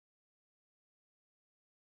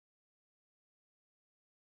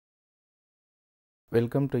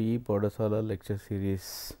Welcome to e-Podasala lecture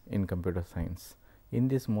series in computer science. In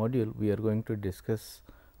this module, we are going to discuss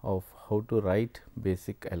of how to write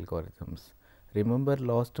basic algorithms. Remember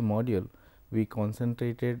last module, we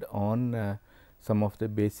concentrated on some of the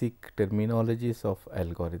basic terminologies of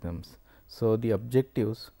algorithms. So, the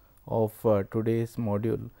objectives of today's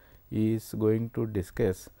module is going to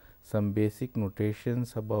discuss some basic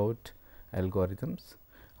notations about algorithms.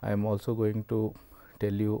 I am also going to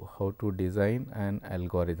tell you how to design an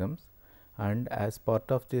algorithms, and as part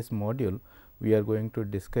of this module we are going to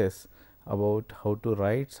discuss about how to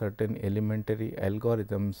write certain elementary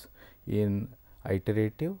algorithms in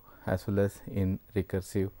iterative as well as in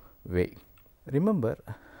recursive way. Remember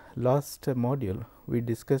last module we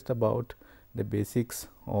discussed about the basics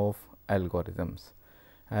of algorithms.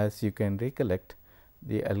 As you can recollect,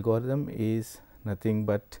 the algorithm is nothing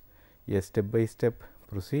but a step by step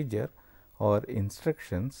procedure or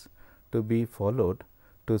instructions to be followed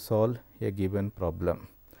to solve a given problem.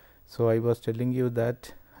 So, I was telling you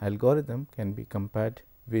that algorithm can be compared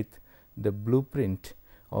with the blueprint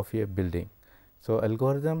of a building. So,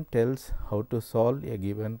 algorithm tells how to solve a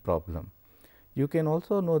given problem. You can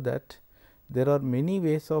also know that there are many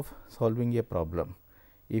ways of solving a problem.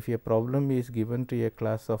 If a problem is given to a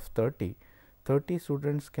class of 30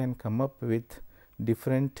 students can come up with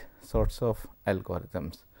different sorts of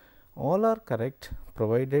algorithms. All are correct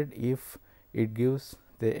provided if it gives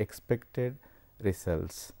the expected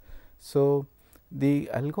results. So, the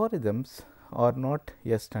algorithms are not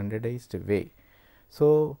a standardized way.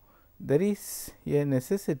 So, there is a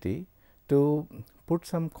necessity to put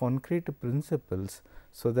some concrete principles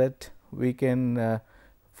so that we can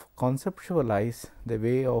conceptualize the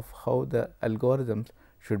way of how the algorithms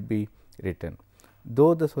should be written.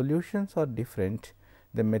 Though the solutions are different,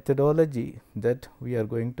 the methodology that we are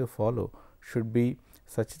going to follow should be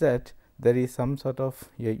such that there is some sort of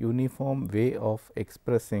a uniform way of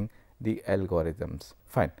expressing the algorithms.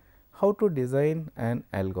 Fine. How to design an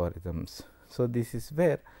algorithms? So, this is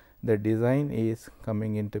where the design is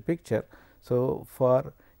coming into picture. So,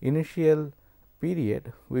 for initial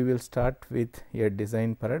period we will start with a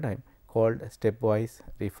design paradigm called stepwise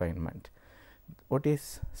refinement. What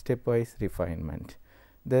is stepwise refinement?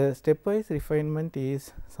 The stepwise refinement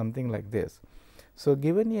is something like this. So,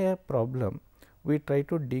 given a problem, we try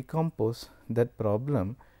to decompose that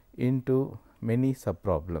problem into many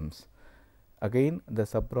subproblems. Again, the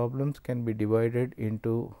subproblems can be divided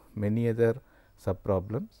into many other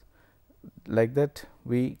subproblems. Like that,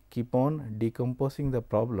 we keep on decomposing the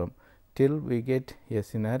problem till we get a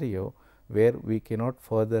scenario where we cannot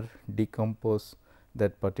further decompose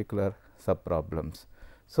that particular subproblems.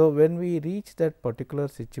 So, when we reach that particular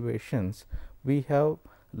situations, we have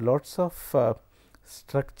lots of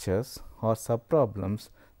structures or subproblems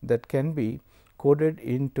that can be coded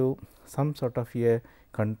into some sort of a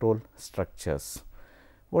control structures.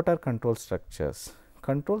 What are control structures?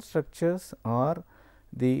 Control structures are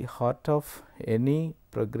the heart of any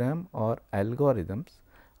program or algorithms,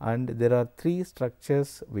 and there are three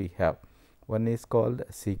structures we have. One is called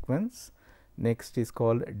sequence, next is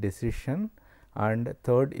called decision, and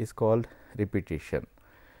third is called repetition.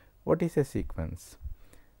 What is a sequence?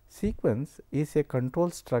 Sequence is a control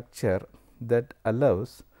structure that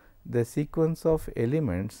allows the sequence of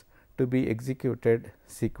elements to be executed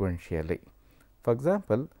sequentially. For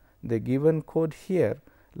example, the given code here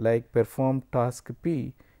like perform task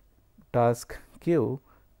P, task Q,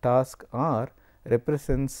 task R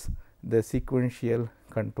represents the sequential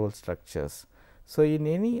control structures. So, in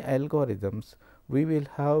any algorithms we will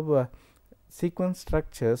have sequence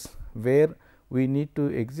structures where we need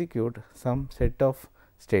to execute some set of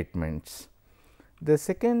statements. The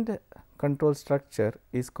second control structure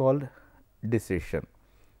is called decision.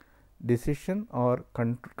 Decision or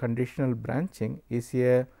conditional branching is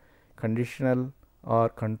a conditional or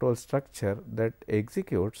control structure that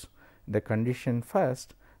executes the condition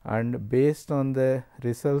first, and based on the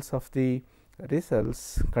results of the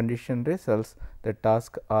condition results, the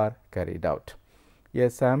tasks are carried out. A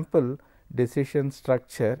sample decision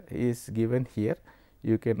structure is given here.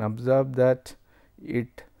 You can observe that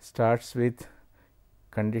it starts with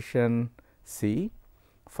condition C.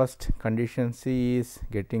 First condition C is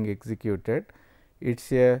getting executed. It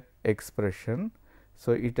is a expression.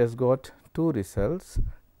 So, it has got two results,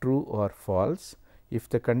 true or false. If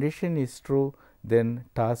the condition is true, then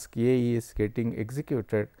task A is getting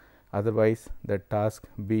executed, otherwise the task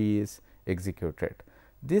B is executed.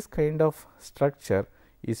 This kind of structure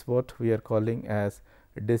is what we are calling as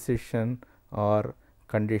decision or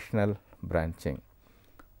conditional branching.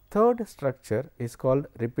 Third structure is called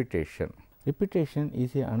repetition. Repetition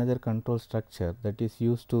is another control structure that is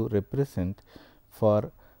used to represent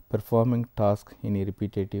for performing tasks in a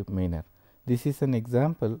repetitive manner. This is an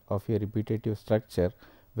example of a repetitive structure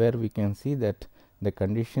where we can see that the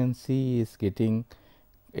condition C is getting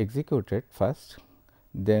executed first,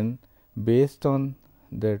 then based on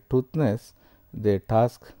the truthness the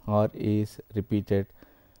task R is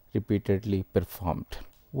repeatedly performed.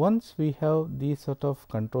 Once we have these sort of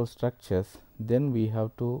control structures, then we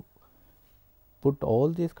have to put all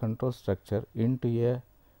these control structure into a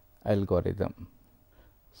algorithm.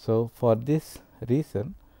 So, for this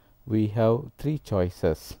reason we have three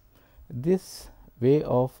choices. This way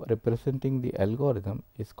of representing the algorithm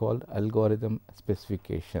is called algorithm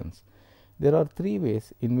specifications. There are three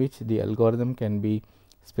ways in which the algorithm can be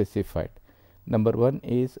specified. Number one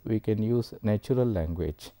is we can use natural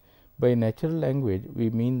language. By natural language we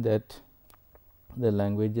mean that the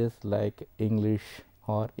languages like English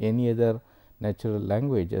or any other natural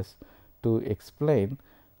languages to explain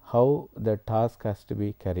how the task has to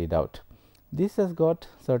be carried out. This has got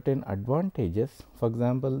certain advantages. For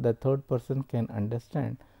example, the third person can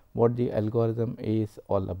understand what the algorithm is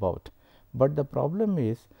all about, but the problem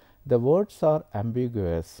is the words are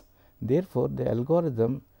ambiguous. Therefore, the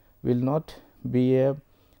algorithm will not be a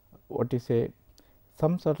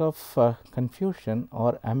some sort of confusion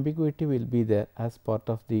or ambiguity will be there as part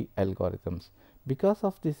of the algorithms. Because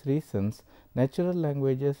of these reasons, natural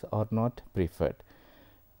languages are not preferred.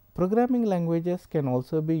 Programming languages can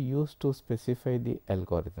also be used to specify the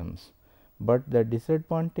algorithms, but the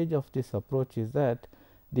disadvantage of this approach is that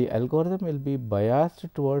the algorithm will be biased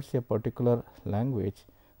towards a particular language.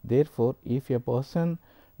 Therefore, if a person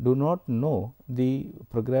do not know the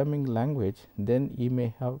programming language, then he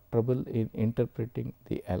may have trouble in interpreting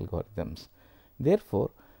the algorithms. Therefore,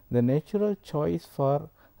 the natural choice for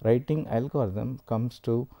writing algorithm comes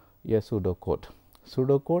to a pseudocode.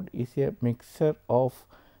 Pseudocode is a mixture of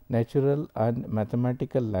natural and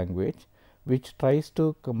mathematical language which tries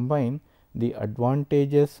to combine the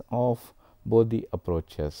advantages of both the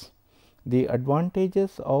approaches. The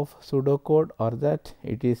advantages of pseudocode are that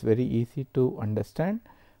it is very easy to understand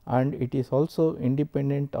and it is also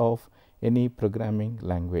independent of any programming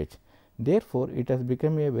language. Therefore, it has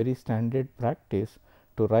become a very standard practice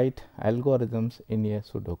to write algorithms in a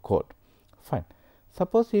pseudocode. Fine.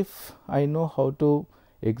 Suppose if I know how to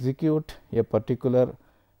execute a particular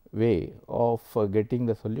way of getting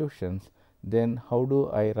the solutions, then how do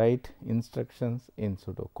I write instructions in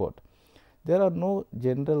pseudocode? There are no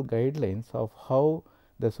general guidelines of how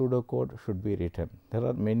the pseudocode should be written. There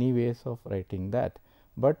are many ways of writing that,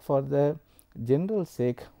 but for the general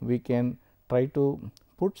sake we can try to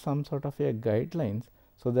put some sort of a guidelines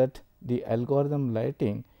so that the algorithm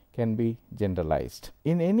writing can be generalized.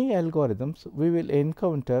 In any algorithms we will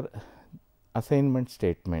encounter assignment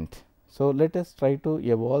statement. So, let us try to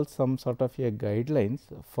evolve some sort of a guidelines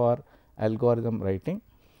for algorithm writing.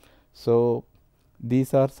 So,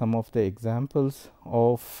 these are some of the examples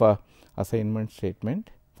of assignment statement.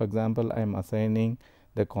 For example, I am assigning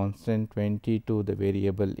the constant 20 to the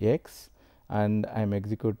variable x and I am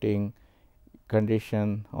executing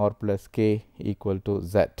condition r plus k equal to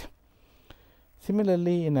z.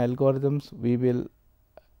 Similarly, in algorithms we will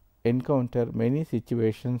encounter many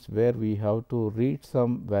situations where we have to read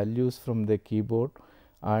some values from the keyboard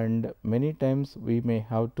and many times we may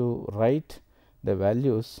have to write the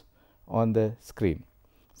values on the screen.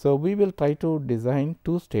 So, we will try to design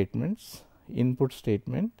two statements, input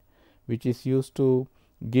statement which is used to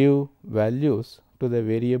give values to the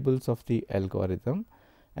variables of the algorithm.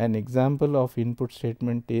 An example of input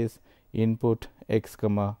statement is input x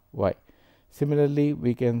comma y. Similarly,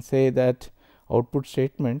 we can say that output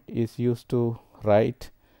statement is used to write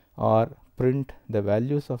or print the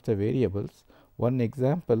values of the variables. One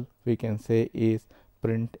example we can say is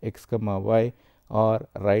print x comma y or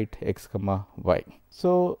write x comma y.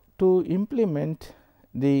 So, to implement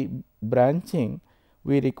the branching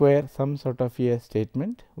we require some sort of a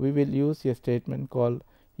statement. We will use a statement called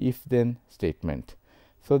if then statement.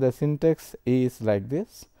 So, the syntax is like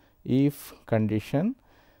this: if condition.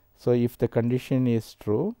 So, if the condition is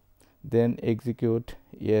true, then execute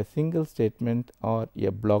a single statement or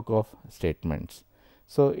a block of statements.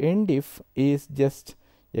 So, end if is just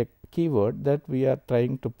a keyword that we are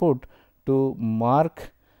trying to put to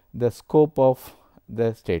mark the scope of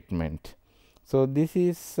the statement. So, this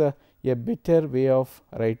is a better way of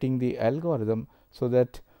writing the algorithm, so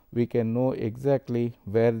that we can know exactly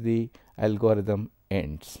where the algorithm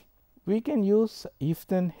ends. We can use if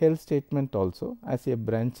then else statement also as a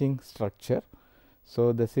branching structure.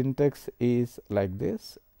 So, the syntax is like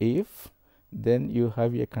this: if, then you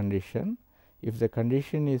have a condition, if the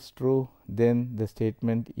condition is true, then the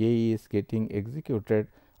statement A is getting executed,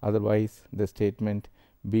 otherwise the statement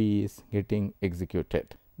B is getting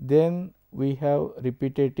executed. Then we have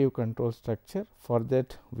repetitive control structure. For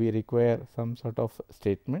that we require some sort of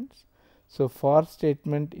statements. So, for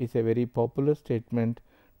statement is a very popular statement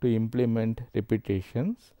to implement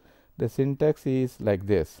repetitions. The syntax is like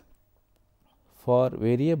this: for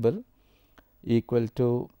variable equal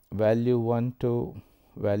to value 1 to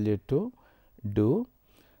value 2 do.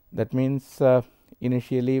 That means,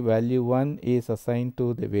 initially value 1 is assigned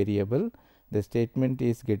to the variable, the statement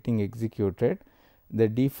is getting executed, the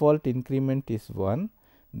default increment is 1,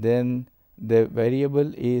 then the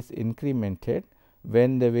variable is incremented.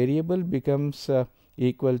 When the variable becomes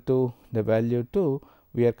equal to the value 2,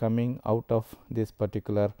 we are coming out of this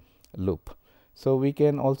particular loop. So, we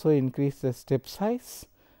can also increase the step size,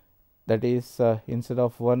 that is instead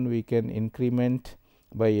of 1 we can increment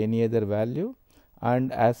by any other value,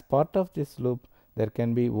 and as part of this loop there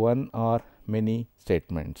can be one or many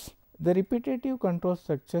statements. The repetitive control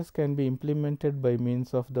structures can be implemented by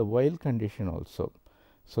means of the while condition also.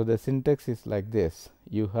 So, the syntax is like this: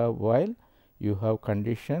 you have while, you have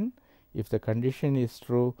condition. If the condition is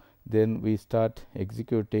true, then we start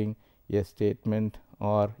executing a statement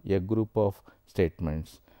or a group of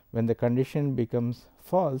statements. When the condition becomes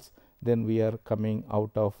false, then we are coming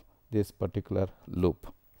out of this particular loop.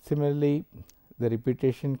 Similarly, the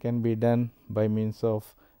repetition can be done by means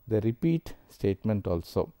of the repeat statement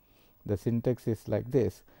also. The syntax is like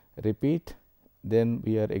this: repeat, then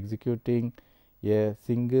we are executing a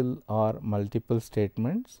single or multiple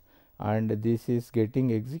statements, and this is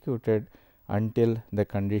getting executed until the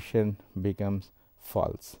condition becomes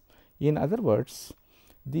false. In other words,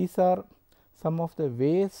 these are some of the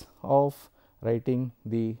ways of writing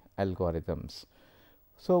the algorithms.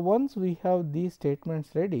 So, once we have these statements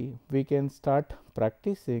ready, we can start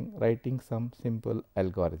practicing writing some simple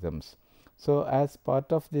algorithms. So, as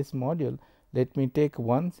part of this module, let me take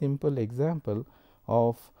one simple example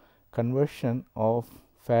of conversion of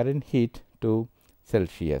Fahrenheit to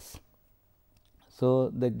Celsius. So,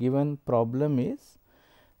 the given problem is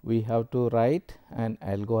we have to write an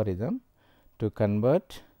algorithm to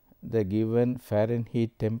convert the given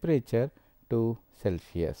Fahrenheit temperature to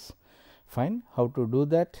Celsius. Fine. How to do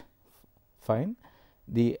that? Fine.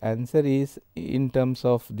 The answer is in terms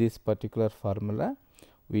of this particular formula.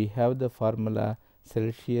 We have the formula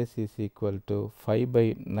Celsius is equal to 5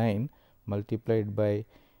 by 9 multiplied by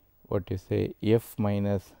what you say F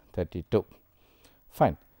minus 32.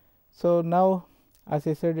 Fine. So, now as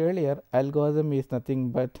I said earlier, algorithm is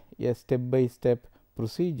nothing but a step by step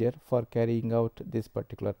procedure for carrying out this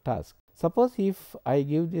particular task. Suppose if I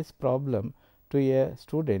give this problem to a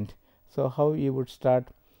student, so how you would start?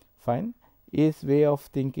 Fine. His way of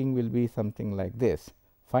thinking will be something like this.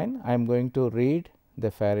 Fine. I am going to read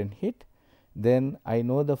the Fahrenheit, then I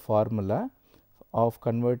know the formula of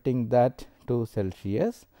converting that to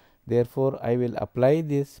Celsius. Therefore, I will apply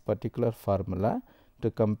this particular formula to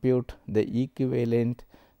compute the equivalent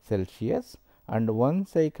Celsius, and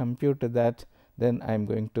once I compute that, then I am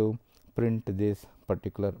going to print this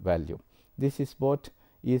particular value. This is what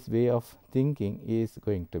his way of thinking is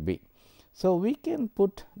going to be. So, we can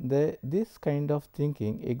put this kind of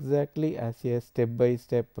thinking exactly as a step by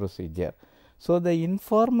step procedure. So, the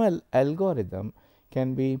informal algorithm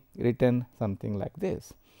can be written something like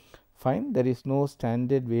this. Fine, there is no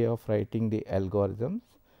standard way of writing the algorithms.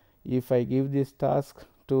 If I give this task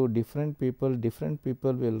to different people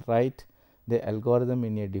will write the algorithm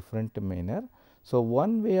in a different manner. So,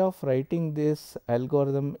 one way of writing this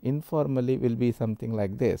algorithm informally will be something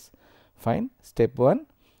like this. Fine, step 1.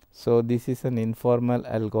 So, this is an informal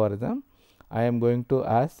algorithm. I am going to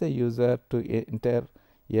ask the user to enter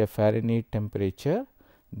a Fahrenheit temperature,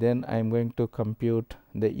 then I am going to compute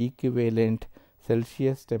the equivalent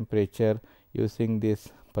Celsius temperature using this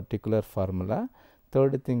particular formula.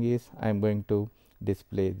 Third thing is I am going to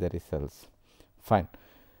display the results. Fine.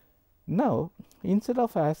 Now, instead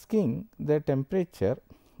of asking the temperature,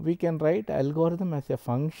 we can write algorithm as a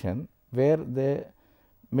function where the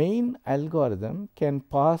main algorithm can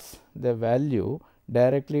pass the value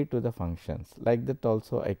directly to the functions. Like that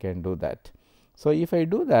also I can do that. So, if I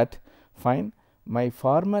do that, fine, my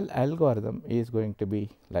formal algorithm is going to be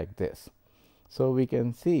like this. So, we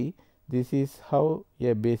can see this is how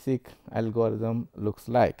a basic algorithm looks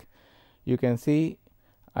like. You can see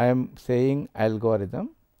I am saying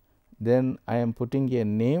algorithm, then I am putting a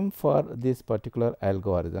name for this particular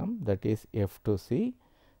algorithm, that is F2C.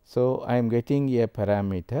 So, I am getting a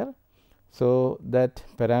parameter. So, that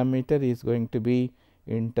parameter is going to be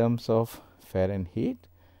in terms of Fahrenheit,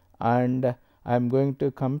 and I am going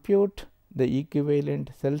to compute the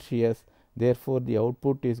equivalent Celsius, therefore, the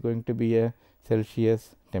output is going to be a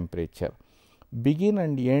Celsius temperature. Begin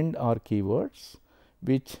and end are keywords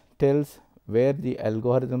which tells where the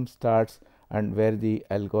algorithm starts and where the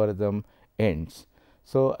algorithm ends.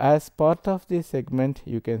 So, as part of this segment,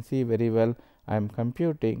 you can see very well I am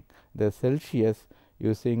computing the Celsius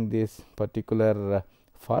using this particular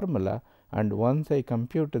formula, and once I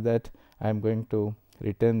compute that, I am going to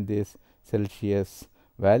return this Celsius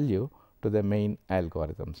value to the main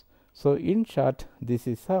algorithms. So, in short, this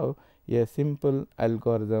is how a simple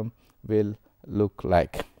algorithm will look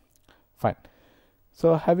like. Fine.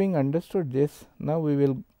 So, having understood this, now we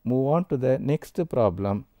will move on to the next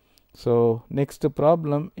problem. So, next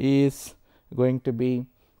problem is going to be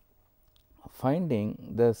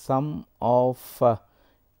finding the sum of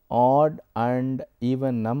odd and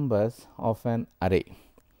even numbers of an array.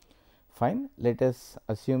 Fine. Let us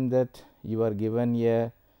assume that you are given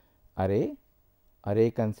a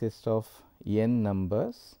array consists of n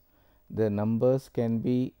numbers. The numbers can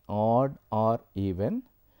be odd or even.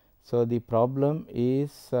 So, the problem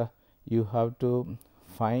is you have to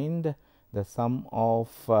find the sum of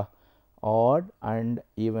odd and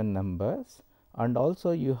even numbers, and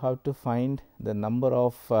also you have to find the number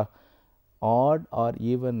of odd or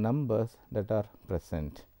even numbers that are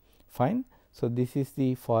present. Fine. So, this is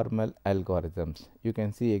the formal algorithms. You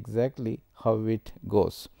can see exactly how it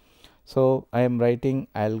goes. So, I am writing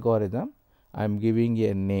algorithm, I am giving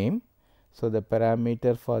a name. So, the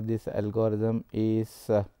parameter for this algorithm is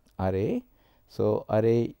array. So,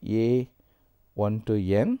 array A 1 to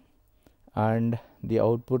n, and the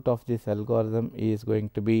output of this algorithm is going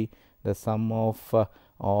to be the sum of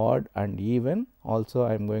odd and even. Also,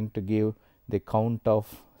 I am going to give the count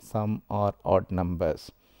of some or odd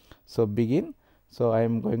numbers. So, begin. So, I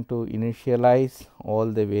am going to initialize all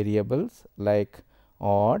the variables like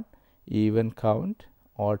odd, even count,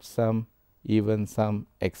 odd sum, even sum,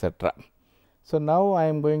 etc. So, now I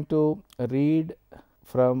am going to read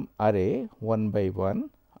from array one by one,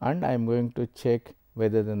 and I am going to check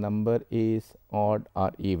whether the number is odd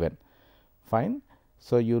or even. Fine.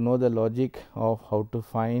 So, you know the logic of how to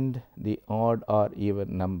find the odd or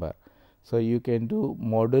even number. So, you can do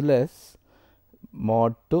modulus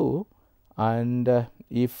mod 2, and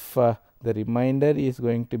if the remainder is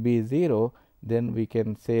going to be 0, then we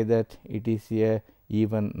can say that it is a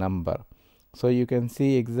even number. So, you can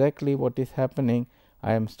see exactly what is happening.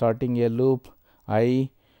 I am starting a loop I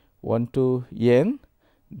 1 to n,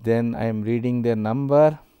 then I am reading the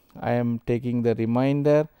number, I am taking the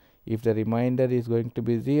remainder. If the remainder is going to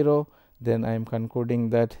be 0, then I am concluding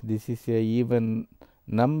that this is a even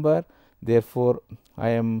number. Therefore, I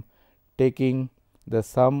am taking the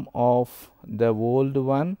sum of the old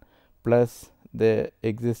one plus the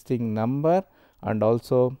existing number, and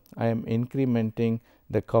also I am incrementing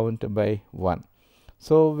the count by 1.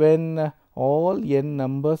 So, when all n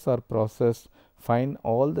numbers are processed, find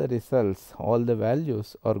all the results, all the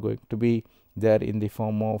values are going to be there in the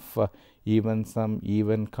form of even sum,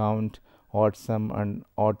 even count, odd sum and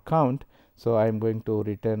odd count. So, I am going to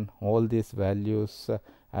return all these values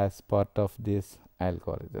as part of these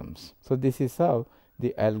algorithms. So, this is how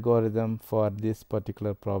the algorithm for this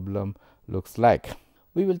particular problem looks like.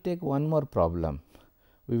 We will take one more problem.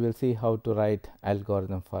 We will see how to write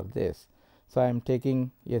algorithm for this. So, I am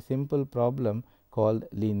taking a simple problem called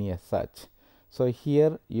linear search. So,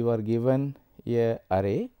 here you are given a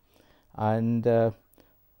array, and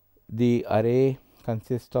the array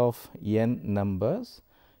consists of n numbers.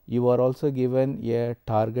 You are also given a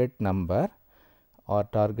target number or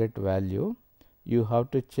target value. You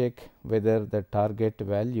have to check whether the target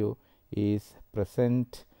value is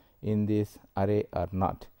present in this array or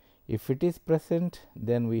not. If it is present,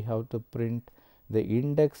 then we have to print the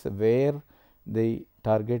index where the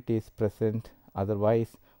target is present.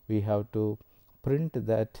 Otherwise, we have to print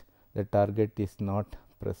that the target is not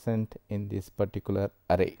present in this particular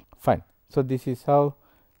array. Fine. So, this is how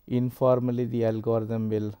informally the algorithm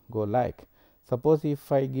will go like. Suppose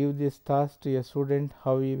if I give this task to a student,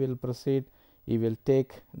 how he will proceed? He will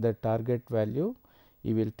take the target value,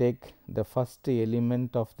 he will take the first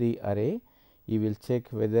element of the array, he will check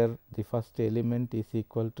whether the first element is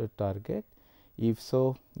equal to target. If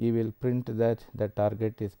so, he will print that the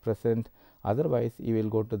target is present. Otherwise, he will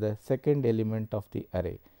go to the second element of the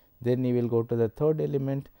array. Then he will go to the third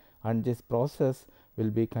element, and this process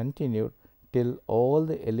will be continued till all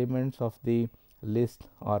the elements of the list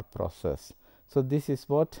are processed. So, this is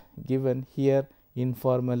what given here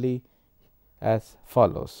informally as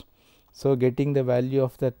follows. So, getting the value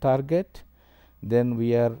of the target, then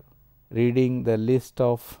we are reading the list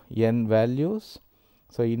of n values.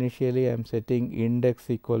 So, initially I am setting index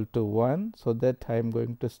equal to 1. So, that I am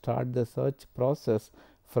going to start the search process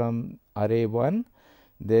from array 1.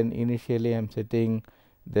 Then initially I am setting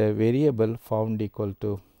the variable found equal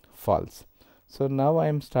to false. So, now I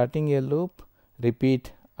am starting a loop,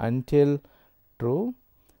 repeat until true,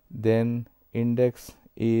 then index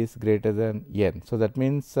is greater than n. So, that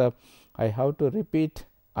means I have to repeat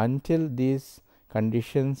until these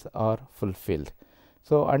conditions are fulfilled.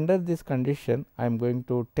 So, under this condition I am going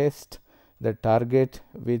to test the target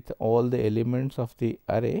with all the elements of the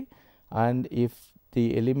array, and if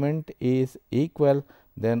the element is equal,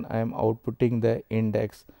 then I am outputting the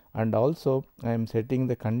index, and also I am setting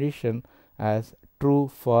the condition as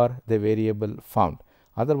true for the variable found.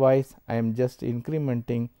 Otherwise, I am just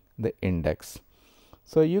incrementing the index.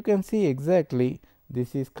 So, you can see exactly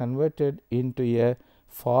this is converted into a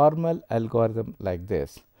formal algorithm like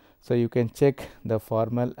this. So, you can check the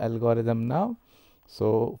formal algorithm now.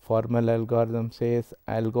 So, formal algorithm says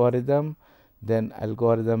algorithm, then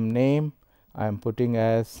algorithm name I am putting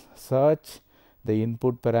as search, the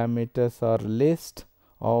input parameters are list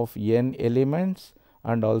of n elements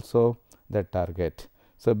and also the target.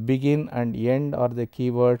 So, begin and end are the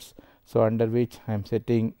keywords. So, under which I am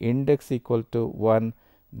setting index equal to 1,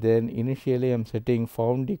 then initially I am setting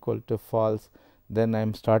found equal to false, then I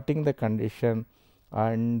am starting the condition,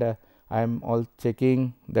 and I am all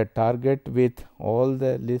checking the target with all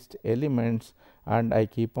the list elements, and I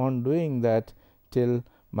keep on doing that till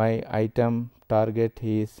my item target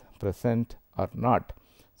is present or not.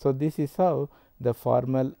 So, this is how the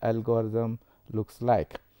formal algorithm looks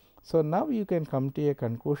like. So, now you can come to a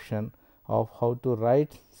conclusion of how to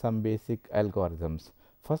write some basic algorithms.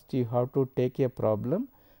 First, you have to take a problem,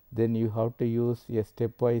 then you have to use a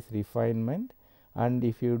stepwise refinement, and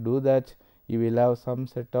if you do that, you will have some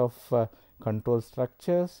set of control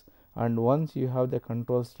structures, and once you have the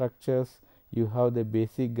control structures, you have the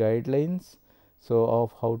basic guidelines, so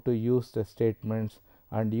of how to use the statements,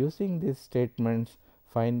 and using these statements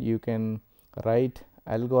you can write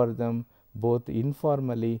algorithm both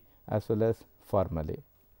informally as well as formally.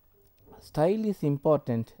 Style is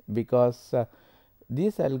important because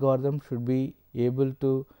this algorithm should be able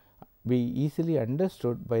to be easily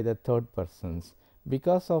understood by the third persons.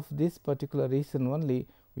 Because of this particular reason only,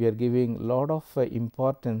 we are giving lot of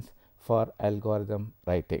importance for algorithm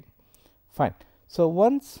writing. Fine. So,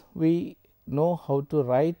 once we know how to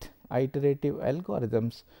write iterative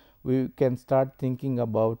algorithms, we can start thinking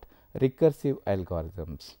about recursive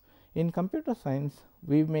algorithms. In computer science,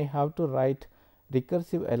 we may have to write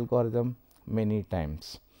recursive algorithm many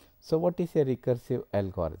times. So, what is a recursive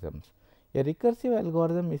algorithm? A recursive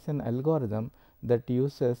algorithm is an algorithm that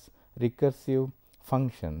uses recursive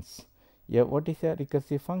functions. What is a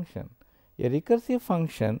recursive function? A recursive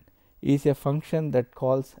function is a function that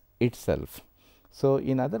calls itself. So,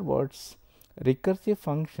 in other words, recursive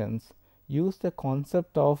functions use the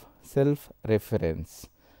concept of self-reference.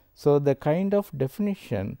 So, the kind of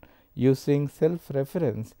definition using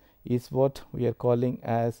self-reference is what we are calling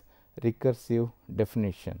as recursive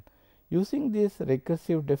definition. Using these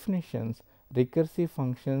recursive definitions, recursive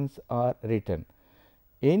functions are written.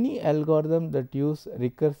 Any algorithm that use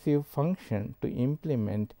recursive function to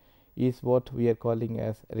implement is what we are calling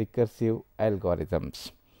as recursive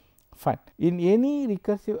algorithms. Fine. In any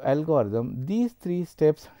recursive algorithm, these three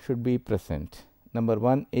steps should be present. Number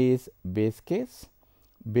one is base case.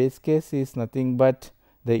 Base case is nothing but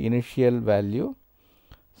the initial value.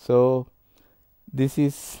 So, this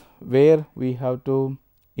is where we have to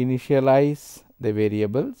initialize the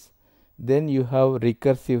variables. Then you have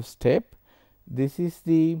recursive step. This is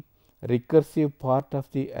the recursive part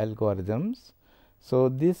of the algorithms. So,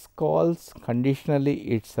 this calls conditionally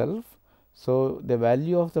itself. So, the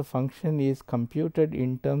value of the function is computed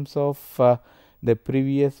in terms of the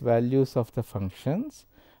previous values of the functions,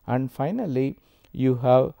 and finally, you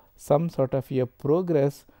have some sort of a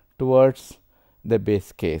progress towards the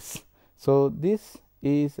base case. So, this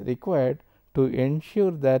is required to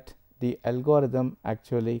ensure that the algorithm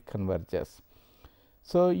actually converges.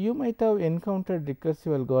 So, you might have encountered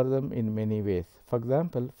recursive algorithm in many ways. For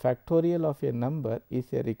example, factorial of a number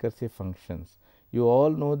is a recursive function. You all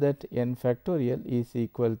know that n factorial is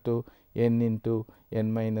equal to n into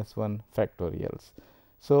n minus 1 factorials.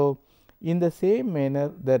 So, in the same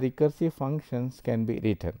manner, the recursive functions can be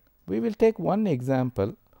written. We will take one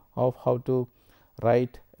example of how to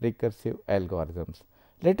write recursive algorithms.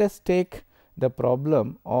 Let us take the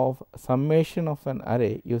problem of summation of an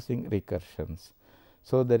array using recursions.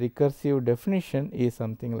 So, the recursive definition is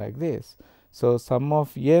something like this. So, sum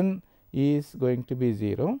of n is going to be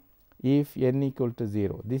 0. if n equal to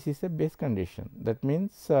 0. This is a base condition. That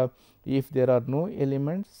means, if there are no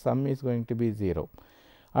elements, sum is going to be 0.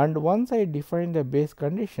 And once I define the base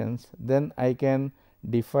conditions, then I can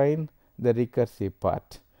define the recursive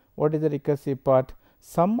part. What is the recursive part?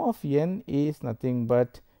 Sum of n is nothing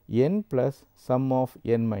but n plus sum of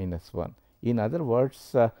n minus 1. In other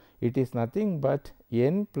words, it is nothing but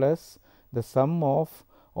n plus the sum of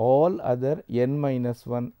all other n minus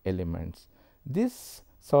 1 elements. This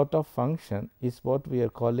sort of function is what we are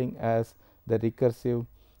calling as the recursive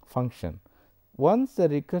function. Once the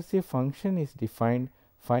recursive function is defined,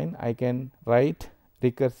 fine, I can write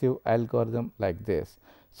recursive algorithm like this.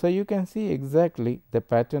 So, you can see exactly the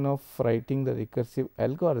pattern of writing the recursive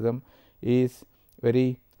algorithm is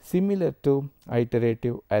very similar to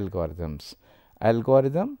iterative algorithms.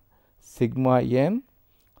 Algorithm sigma n.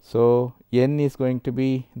 So, n is going to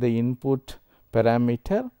be the input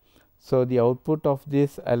parameter. So, the output of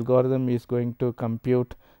this algorithm is going to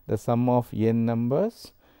compute the sum of n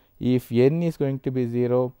numbers. If n is going to be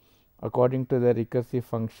 0, according to the recursive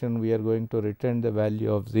function, we are going to return the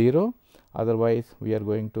value of 0. Otherwise, we are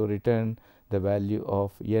going to return the value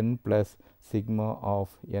of n plus sigma of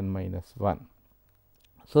n minus 1.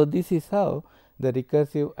 So, this is how the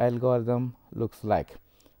recursive algorithm looks like.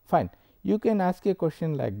 Fine. You can ask a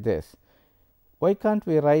question like this: why can't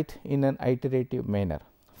we write in an iterative manner?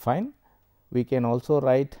 Fine. We can also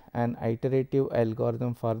write an iterative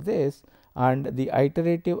algorithm for this, and the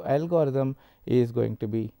iterative algorithm is going to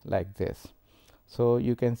be like this. So,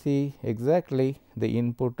 you can see exactly the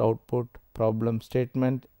input output problem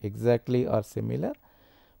statement exactly are similar,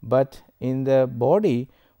 but in the body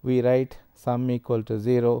we write sum equal to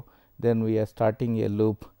 0, then we are starting a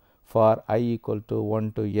loop for I equal to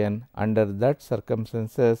 1 to n. Under that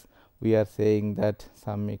circumstances, we are saying that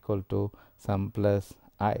sum equal to sum plus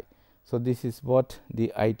I. So, this is what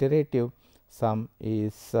the iterative sum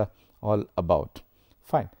is all about.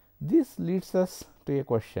 Fine. This leads us to a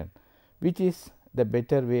question, which is the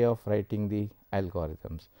better way of writing the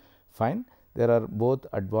algorithms. Fine. There are both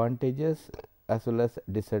advantages as well as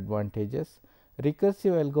disadvantages.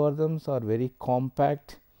 Recursive algorithms are very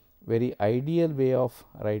compact, very ideal way of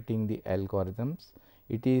writing the algorithms.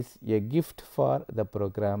 It is a gift for the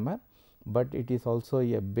programmer, but it is also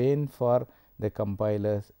a bane for the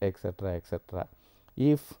compilers, etc., etc.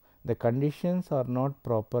 If the conditions are not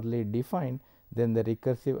properly defined, then the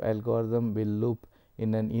recursive algorithm will loop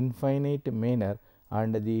in an infinite manner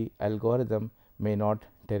and the algorithm may not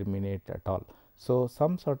terminate at all. So,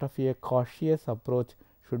 some sort of a cautious approach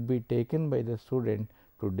should be taken by the student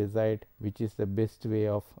to decide which is the best way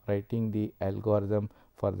of writing the algorithm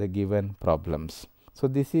for the given problems. So,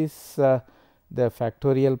 this is the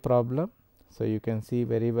factorial problem. So, you can see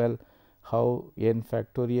very well how n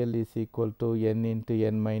factorial is equal to n into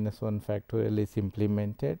n minus 1 factorial is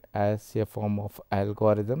implemented as a form of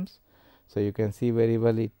algorithms. So, you can see very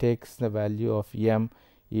well it takes the value of m.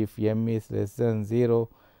 If m is less than 0,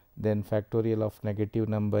 then factorial of negative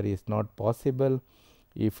number is not possible.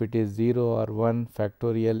 If it is 0 or 1,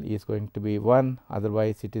 factorial is going to be 1,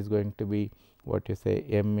 otherwise it is going to be what you say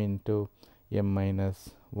m into m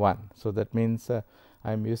minus 1. So, that means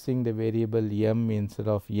I am using the variable m instead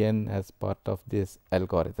of n as part of these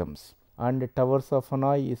algorithms. And towers of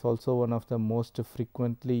Hanoi is also one of the most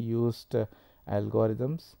frequently used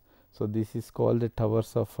algorithms. So, this is called the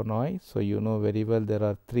towers of Hanoi. So, you know very well there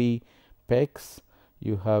are 3 pegs.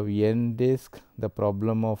 You have n disk. The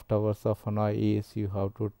problem of towers of Hanoi is you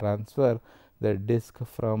have to transfer the disk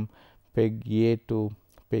from peg A to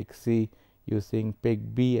peg C using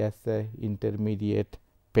peg B as the intermediate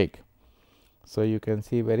peg. So, you can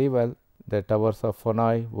see very well the towers of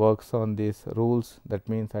Hanoi works on these rules. That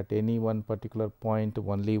means, at any one particular point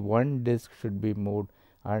only one disk should be moved,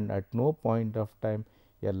 and at no point of time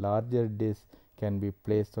a larger disk can be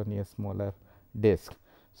placed on a smaller disk.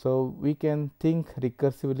 So, we can think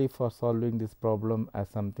recursively for solving this problem as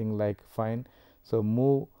something like fine. So,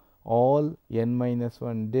 move all n minus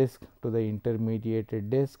 1 disk to the intermediate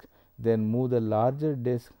disk, then move the larger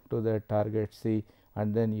disk to the target C,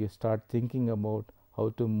 and then you start thinking about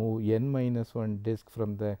how to move n minus 1 disk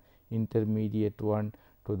from the intermediate one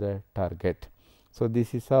to the target. So,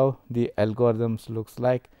 this is how the algorithms looks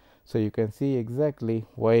like. So, you can see exactly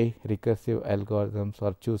why recursive algorithms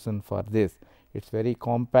are chosen for this. It is very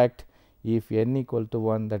compact. If n equal to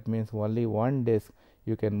 1, that means only one disk,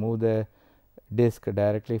 you can move the disk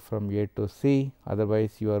directly from A to C,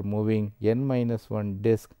 otherwise you are moving n minus 1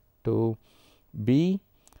 disk to B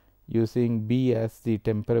using B as the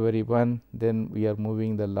temporary one, then we are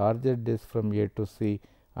moving the larger disk from A to C,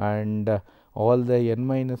 and all the n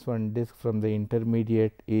minus 1 disk from the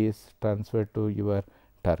intermediate is transferred to your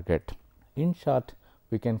target. In short,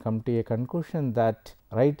 we can come to a conclusion that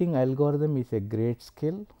writing algorithm is a great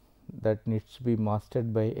skill that needs to be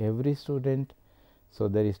mastered by every student. So,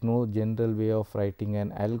 there is no general way of writing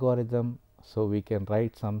an algorithm. So, we can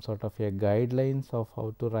write some sort of a guidelines of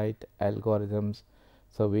how to write algorithms.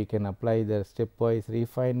 So, we can apply the stepwise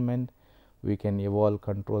refinement, we can evolve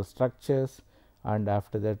control structures, and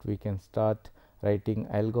after that we can start writing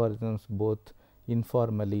algorithms both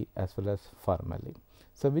informally as well as formally.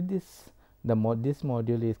 So, with this this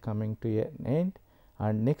module is coming to an end,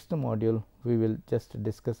 and next module we will just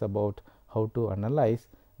discuss about how to analyze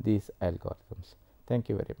these algorithms. Thank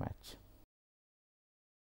you very much.